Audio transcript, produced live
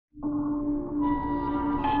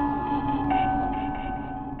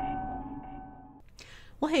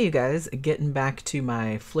Well, hey, you guys, getting back to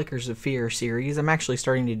my Flickers of Fear series. I'm actually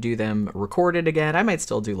starting to do them recorded again. I might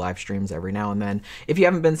still do live streams every now and then. If you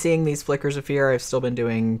haven't been seeing these Flickers of Fear, I've still been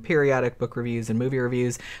doing periodic book reviews and movie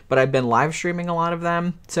reviews, but I've been live streaming a lot of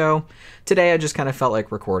them. So today I just kind of felt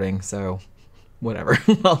like recording, so whatever.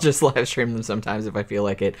 I'll just live stream them sometimes if I feel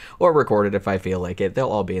like it, or record it if I feel like it. They'll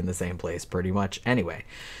all be in the same place pretty much anyway.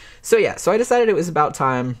 So yeah, so I decided it was about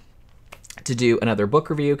time to do another book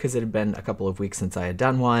review because it had been a couple of weeks since I had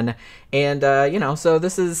done one. And, so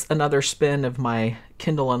this is another spin of my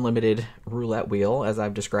Kindle Unlimited roulette wheel. As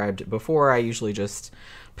I've described before, I usually just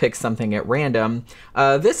pick something at random.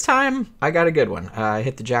 This time, I got a good one. I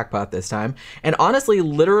hit the jackpot this time. And honestly,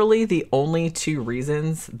 literally the only two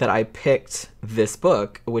reasons that I picked this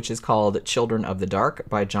book, which is called Children of the Dark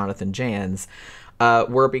by Jonathan Janz,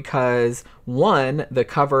 were because, one, the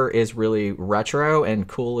cover is really retro and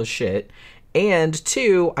cool as shit, and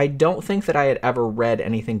two, I don't think that I had ever read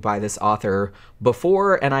anything by this author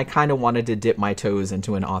before, and I kind of wanted to dip my toes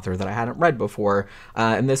into an author that I hadn't read before,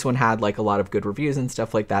 and this one had like a lot of good reviews and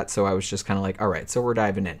stuff like that, so I was just kind of like, all right, so we're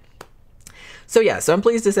diving in. So yeah, so I'm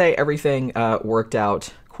pleased to say everything worked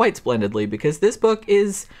out quite splendidly because this book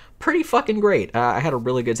is pretty fucking great. I had a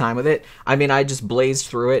really good time with it. I mean, I just blazed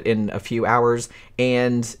through it in a few hours,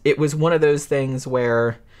 and it was one of those things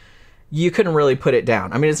where you couldn't really put it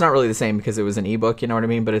down. I mean, it's not really the same because it was an ebook, you know what I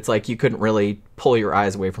mean? But it's like you couldn't really pull your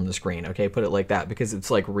eyes away from the screen, okay? Put it like that, because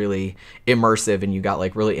it's like really immersive and you got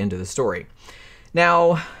like really into the story.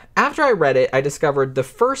 Now, after I read it, I discovered the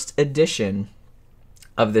first edition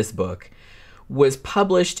of this book was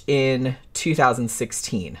published in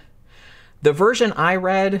 2016. The version I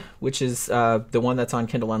read, which is the one that's on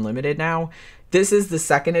Kindle Unlimited now, this is the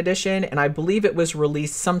second edition, and I believe it was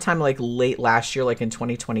released sometime like late last year, like in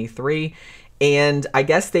 2023. And I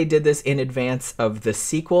guess they did this in advance of the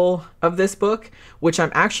sequel of this book, which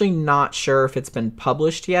I'm actually not sure if it's been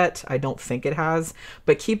published yet. I don't think it has,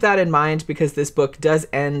 but keep that in mind because this book does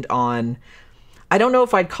end on, I don't know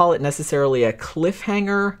if I'd call it necessarily a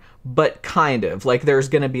cliffhanger, but kind of. Like, there's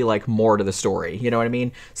going to be, like, more to the story. You know what I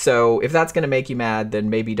mean? So if that's going to make you mad, then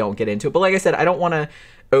maybe don't get into it. But like I said, I don't want to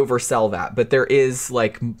oversell that. But there is,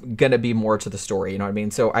 like, going to be more to the story. You know what I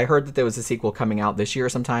mean? So I heard that there was a sequel coming out this year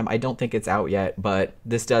sometime. I don't think it's out yet, but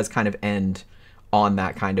this does kind of end on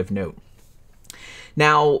that kind of note.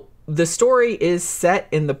 Now, the story is set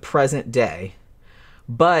in the present day,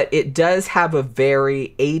 but it does have a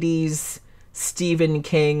very 80s Stephen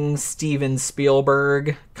King, Steven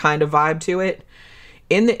Spielberg kind of vibe to it.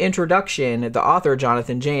 In the introduction, the author,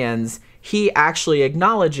 Jonathan Janz, he actually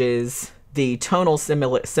acknowledges the tonal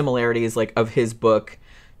similarities like of his book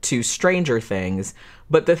to Stranger Things.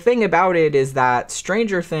 But the thing about it is that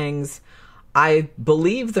Stranger Things, I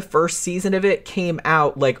believe the first season of it came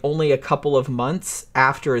out like only a couple of months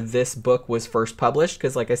after this book was first published,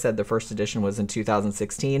 because like I said, the first edition was in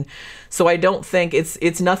 2016. So I don't think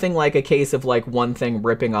it's nothing like a case of like one thing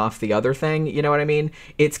ripping off the other thing, you know what I mean?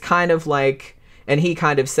 It's kind of like, and he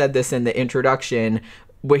kind of said this in the introduction,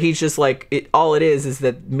 where he's just like, all it is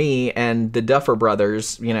that me and the Duffer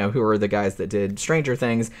Brothers, you know, who are the guys that did Stranger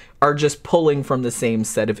Things, are just pulling from the same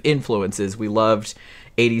set of influences. We loved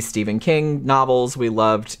 80s Stephen King novels, we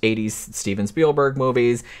loved 80s Steven Spielberg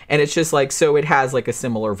movies, and it's just like, so it has like a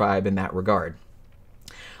similar vibe in that regard.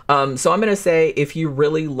 So I'm going to say if you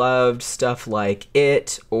really loved stuff like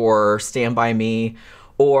It or Stand By Me,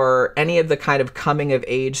 or any of the kind of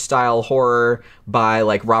coming-of-age style horror by,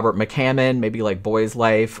 like, Robert McCammon, maybe, like, Boy's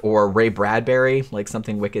Life, or Ray Bradbury, like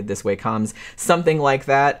Something Wicked This Way Comes, something like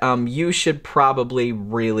that, you should probably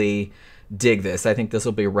really dig this. I think this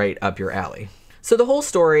will be right up your alley. So the whole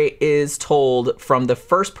story is told from the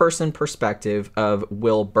first-person perspective of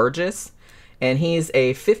Will Burgess, and he's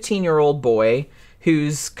a 15-year-old boy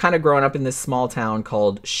who's kind of grown up in this small town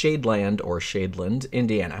called Shadeland, or Shadeland,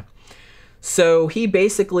 Indiana. So he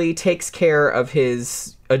basically takes care of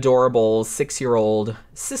his adorable 6-year-old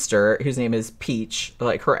sister, whose name is Peach.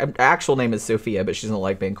 Like, her actual name is Sophia, but she doesn't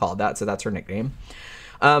like being called that, so that's her nickname.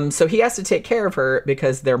 So he has to take care of her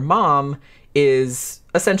because their mom is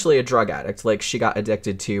essentially a drug addict. Like, she got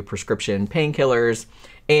addicted to prescription painkillers,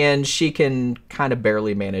 and she can kind of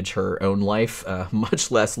barely manage her own life, much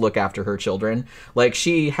less look after her children. Like,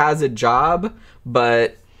 she has a job,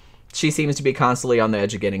 but she seems to be constantly on the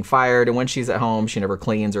edge of getting fired, and when she's at home, she never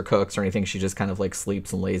cleans or cooks or anything. She just kind of like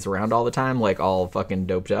sleeps and lays around all the time, like all fucking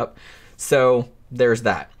doped up. So there's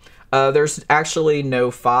that. There's actually no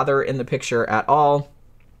father in the picture at all.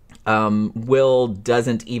 Will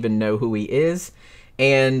doesn't even know who he is,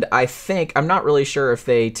 And I'm not really sure if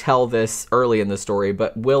they tell this early in the story,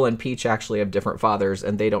 but Will and Peach actually have different fathers,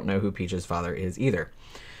 and they don't know who Peach's father is either.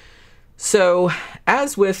 So,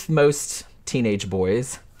 as with most teenage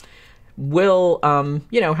boys, Will,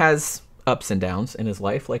 has ups and downs in his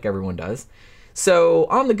life, like everyone does. So,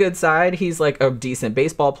 on the good side, he's like a decent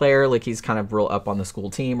baseball player, like he's kind of real up on the school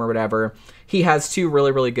team or whatever. He has two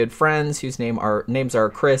really, really good friends whose names are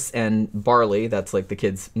Chris and Barley. That's like the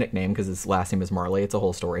kid's nickname because his last name is Marley. It's a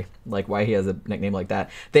whole story, like why he has a nickname like that.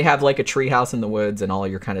 They have like a tree house in the woods and all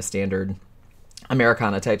your kind of standard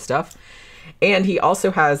Americana type stuff. And he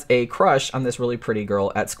also has a crush on this really pretty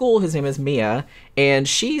girl at school. His name is Mia, and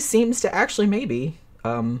she seems to actually maybe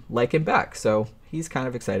like him back. So he's kind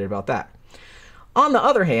of excited about that. On the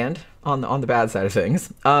other hand, on the bad side of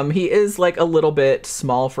things, he is like a little bit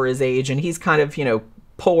small for his age, and he's kind of,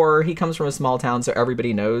 poor. He comes from a small town, so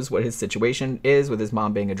everybody knows what his situation is with his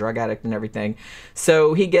mom being a drug addict and everything.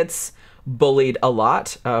 So he gets bullied a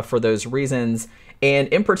lot for those reasons. And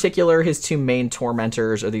in particular, his two main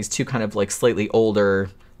tormentors are these two kind of like slightly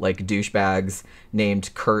older, like douchebags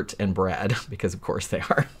named Kurt and Brad, because of course they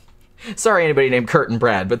are. Sorry, anybody named Kurt and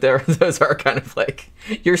Brad, but those are kind of like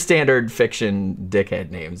your standard fiction dickhead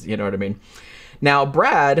names. You know what I mean? Now,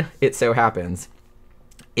 Brad, it so happens,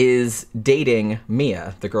 is dating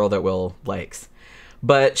Mia, the girl that Will likes.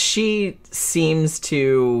 But she seems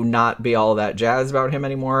to not be all that jazzed about him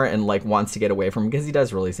anymore and like wants to get away from him because he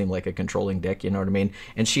does really seem like a controlling dick, you know what I mean?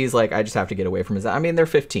 And she's like, I just have to get away from his... I mean, they're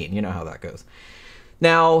 15. You know how that goes.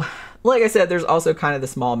 Now, like I said, there's also kind of the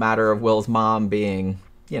small matter of Will's mom being...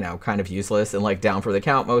 kind of useless and like down for the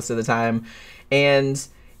count most of the time. And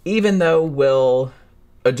even though Will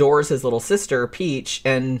adores his little sister, Peach,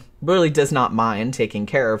 and really does not mind taking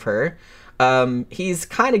care of her, he's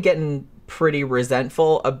kind of getting pretty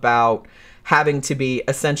resentful about having to be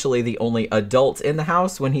essentially the only adult in the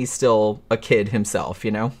house when he's still a kid himself,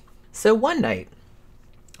 So one night,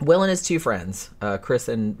 Will and his two friends, Chris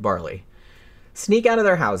and Barley, sneak out of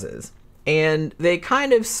their houses. And they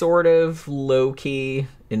kind of sort of low-key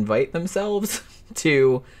invite themselves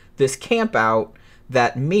to this camp out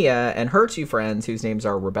that Mia and her two friends, whose names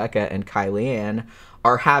are Rebecca and Kylie Ann,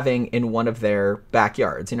 are having in one of their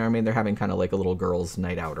backyards. You know what I mean? They're having kind of like a little girls'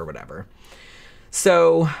 night out or whatever.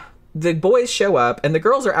 So the boys show up, and the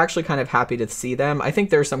girls are actually kind of happy to see them. I think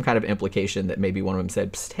there's some kind of implication that maybe one of them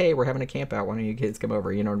said, hey, we're having a camp out. Why don't you kids come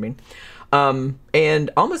over? You know what I mean? And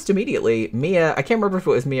almost immediately, Mia, I can't remember if it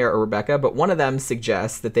was Mia or Rebecca, but one of them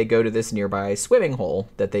suggests that they go to this nearby swimming hole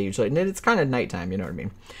that they usually, and it's kind of nighttime, you know what I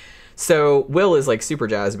mean? So Will is like super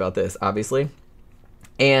jazzed about this, obviously.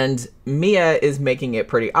 And Mia is making it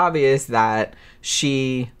pretty obvious that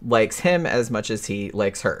she likes him as much as he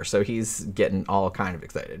likes her. So he's getting all kind of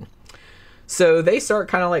excited. So they start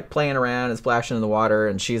kind of like playing around and splashing in the water,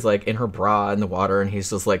 and she's like in her bra in the water, and he's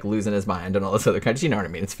just like losing his mind and all this other kind of, you know what I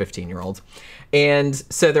mean? It's 15-year-olds. And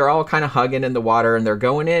so they're all kind of hugging in the water, and they're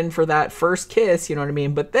going in for that first kiss, you know what I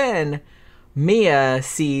mean? But then Mia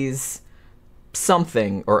sees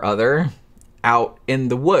something or other out in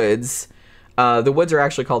the woods. The woods are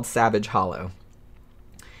actually called Savage Hollow.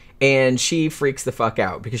 And she freaks the fuck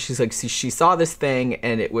out because she's like, she saw this thing,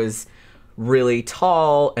 and it was really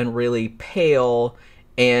tall and really pale,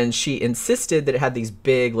 and she insisted that it had these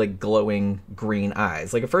big, like, glowing green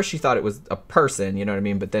eyes. Like, at first she thought it was a person, you know what I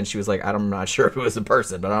mean? But then she was like, I'm not sure if it was a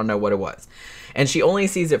person, but I don't know what it was. And she only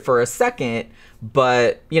sees it for a second,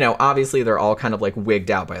 but, obviously they're all kind of, like, wigged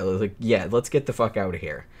out by it. Like, yeah, let's get the fuck out of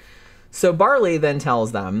here. So Barley then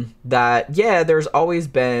tells them that, yeah, there's always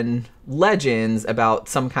been legends about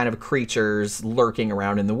some kind of creatures lurking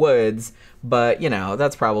around in the woods, but,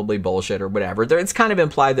 that's probably bullshit or whatever. It's kind of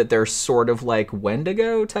implied that they're sort of like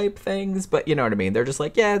Wendigo type things, but you know what I mean? They're just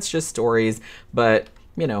like, yeah, it's just stories, but,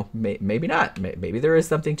 maybe not. Maybe there is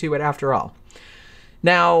something to it after all.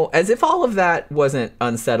 Now, as if all of that wasn't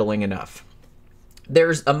unsettling enough,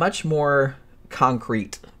 there's a much more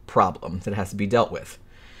concrete problem that has to be dealt with.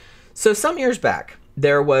 So some years back,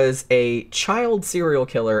 there was a child serial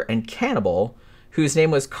killer and cannibal whose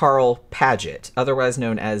name was Carl Paget, otherwise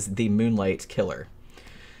known as the Moonlight Killer.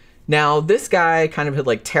 Now, this guy kind of had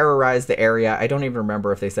like terrorized the area. I don't even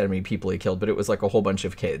remember if they said how many people he killed, but it was like a whole bunch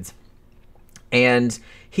of kids. And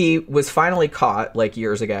he was finally caught like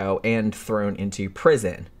years ago and thrown into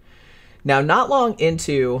prison. Now, not long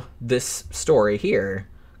into this story here,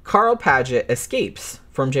 Carl Paget escapes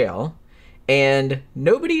from jail, and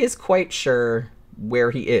nobody is quite sure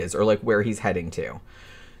where he is or like where he's heading to.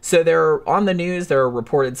 So there on the news, there are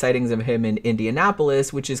reported sightings of him in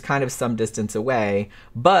Indianapolis, which is kind of some distance away,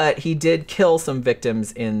 but he did kill some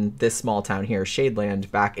victims in this small town here, Shadeland,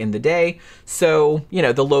 back in the day. So, you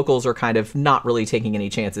know, the locals are kind of not really taking any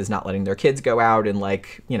chances, not letting their kids go out and,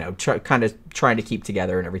 like, you know, kind of trying to keep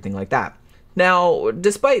together and everything like that. Now,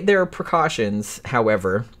 despite their precautions,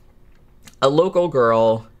 however, a local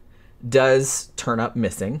girl does turn up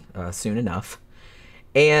missing soon enough.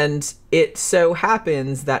 And it so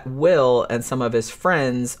happens that Will and some of his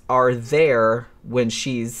friends are there when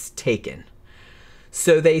she's taken.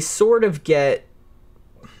 So they sort of get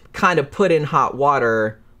kind of put in hot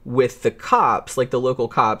water with the cops, like the local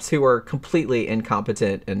cops, who are completely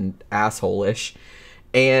incompetent and asshole-ish.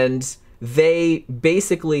 And they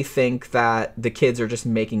basically think that the kids are just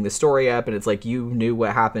making the story up, and it's like, you knew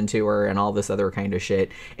what happened to her and all this other kind of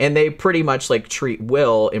shit. And they pretty much, like, treat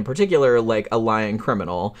Will in particular like a lying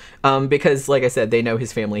criminal, because, like I said, they know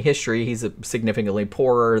his family history. He's significantly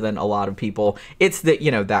poorer than a lot of people. It's the,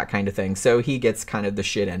 you know, that kind of thing. So he gets kind of the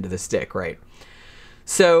shit end of the stick, right?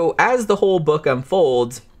 So as the whole book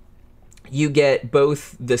unfolds, you get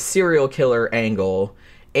both the serial killer angle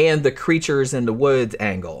and the creatures in the woods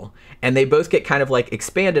angle. And they both get kind of like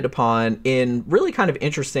expanded upon in really kind of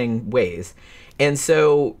interesting ways. And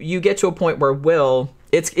so you get to a point where Will,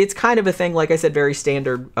 it's kind of a thing, like I said, very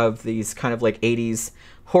standard of these kind of like 80s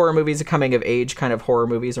horror movies, coming of age kind of horror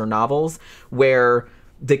movies or novels, where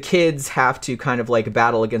the kids have to kind of like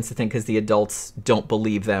battle against the thing because the adults don't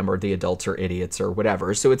believe them, or the adults are idiots or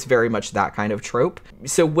whatever. So it's very much that kind of trope.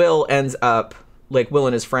 So Will ends up, like, Will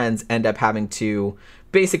and his friends end up having to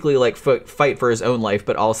basically like fight for his own life,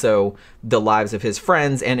 but also the lives of his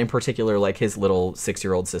friends, and in particular like his little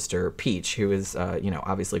 6-year-old sister Peach, who is you know,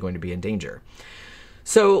 obviously going to be in danger.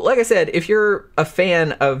 So like I said, if you're a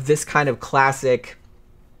fan of this kind of classic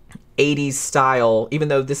 80s style, even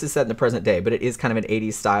though this is set in the present day, but it is kind of an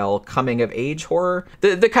 80s style coming of age horror,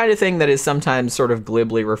 the kind of thing that is sometimes sort of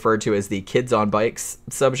glibly referred to as the kids on bikes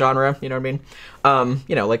subgenre, you know what I mean?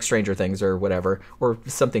 You know, like Stranger Things or whatever, or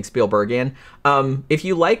something Spielbergian. If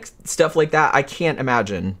you like stuff like that, I can't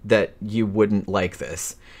imagine that you wouldn't like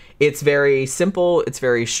this. It's very simple. It's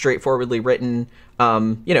very straightforwardly written,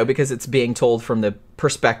 you know, because it's being told from the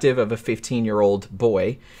perspective of a 15-year-old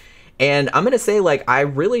boy. And I'm going to say, like, I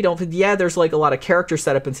really don't think, yeah, there's like a lot of character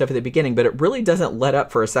setup and stuff at the beginning, but it really doesn't let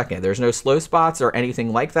up for a second. There's no slow spots or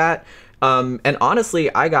anything like that. And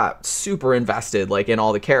honestly, I got super invested, like, in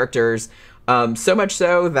all the characters. So much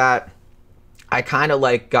so that I kind of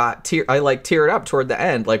like teared up toward the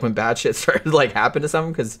end, like when bad shit started to like happen to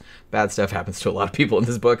someone, because bad stuff happens to a lot of people in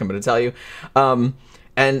this book, I'm going to tell you.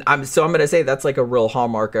 And I'm going to say that's like a real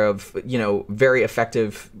hallmark of, you know, very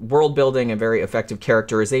effective world building and very effective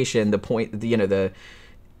characterization. The point, you know,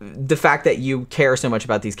 the fact that you care so much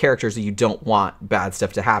about these characters that you don't want bad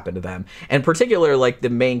stuff to happen to them. And in particular, like the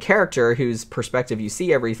main character whose perspective you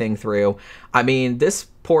see everything through. I mean, this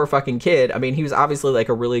poor fucking kid, I mean, he was obviously like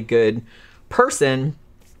a really good person,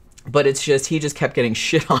 but it's just, he just kept getting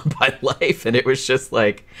shit on by life, and it was just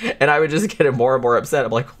like, and I would just get more and more upset.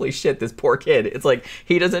 I'm like, holy shit, this poor kid. It's like,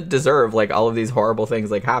 he doesn't deserve like all of these horrible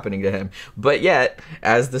things like happening to him. But yet,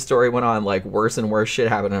 as the story went on, like worse and worse shit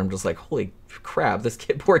happened, and I'm just like, holy crap, this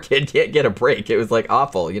kid, poor kid, can't get a break. It was like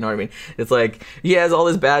awful, you know what I mean? It's like, he has all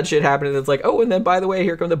this bad shit happening, and it's like, oh, and then by the way,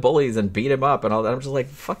 here come the bullies and beat him up and all that. I'm just like,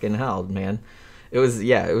 fucking hell, man. It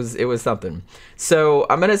was something. So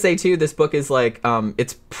I'm going to say too, this book is like,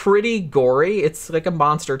 it's pretty gory. It's like a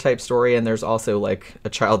monster type story. And there's also like a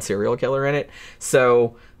child serial killer in it.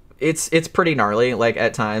 So it's pretty gnarly, like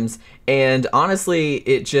at times. And honestly,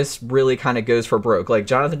 it just really kind of goes for broke. Like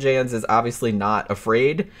Jonathan Janz is obviously not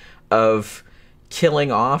afraid of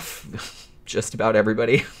killing off just about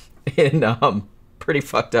everybody in pretty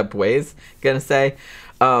fucked up ways, gonna say.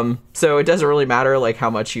 So it doesn't really matter like how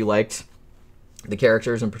much you liked the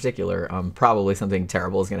characters in particular. Probably something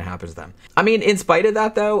terrible is going to happen to them. I mean, in spite of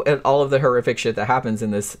that though, and all of the horrific shit that happens in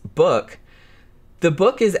this book, the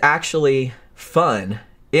book is actually fun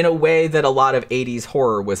in a way that a lot of 80s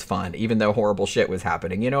horror was fun, even though horrible shit was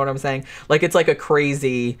happening. You know what I'm saying? Like, it's like a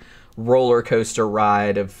crazy roller coaster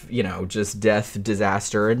ride of, you know, just death,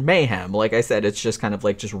 disaster, and mayhem. Like I said, it's just kind of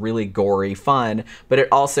like just really gory fun, but it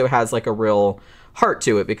also has like a real heart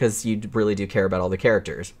to it because you really do care about all the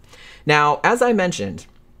characters. Now, as I mentioned,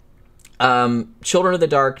 Children of the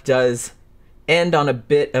Dark does end on a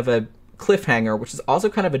bit of a cliffhanger, which is also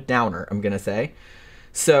kind of a downer, I'm going to say.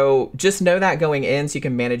 So just know that going in so you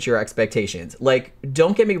can manage your expectations. Like,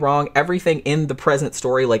 don't get me wrong, everything in the present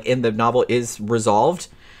story, like in the novel, is resolved.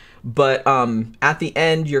 But at the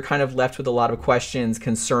end, you're kind of left with a lot of questions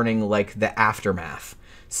concerning like the aftermath.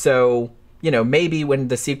 So, maybe when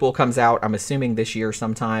the sequel comes out, I'm assuming this year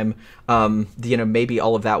sometime, maybe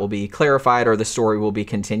all of that will be clarified or the story will be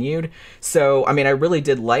continued. So, I mean, I really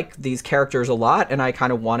did like these characters a lot, and I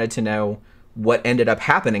kind of wanted to know what ended up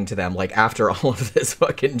happening to them, like, after all of this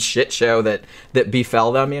fucking shit show that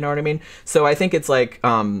befell them, you know what I mean? So I think it's like,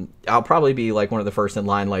 I'll probably be like one of the first in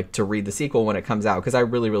line, like, to read the sequel when it comes out, because I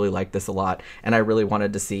really, really like this a lot, and I really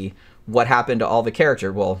wanted to see what happened to all the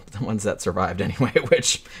characters. Well, the ones that survived anyway,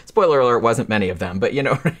 which, spoiler alert, wasn't many of them, but you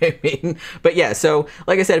know what I mean? But yeah, so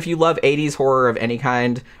like I said, if you love 80s horror of any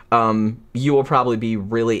kind, you will probably be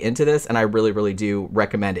really into this, and I really, really do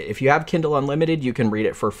recommend it. If you have Kindle Unlimited, you can read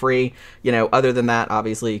it for free. Other than that,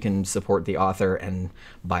 obviously, you can support the author and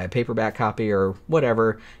buy a paperback copy or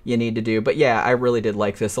whatever you need to do. But yeah, I really did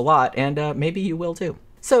like this a lot, and maybe you will too.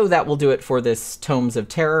 So that will do it for this Tomes of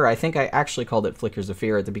Terror. I think I actually called it Flickers of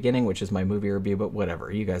Fear at the beginning, which is my movie review, but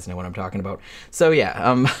whatever. You guys know what I'm talking about. So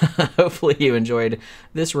yeah, hopefully you enjoyed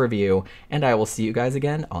this review, and I will see you guys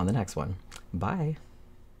again on the next one. Bye.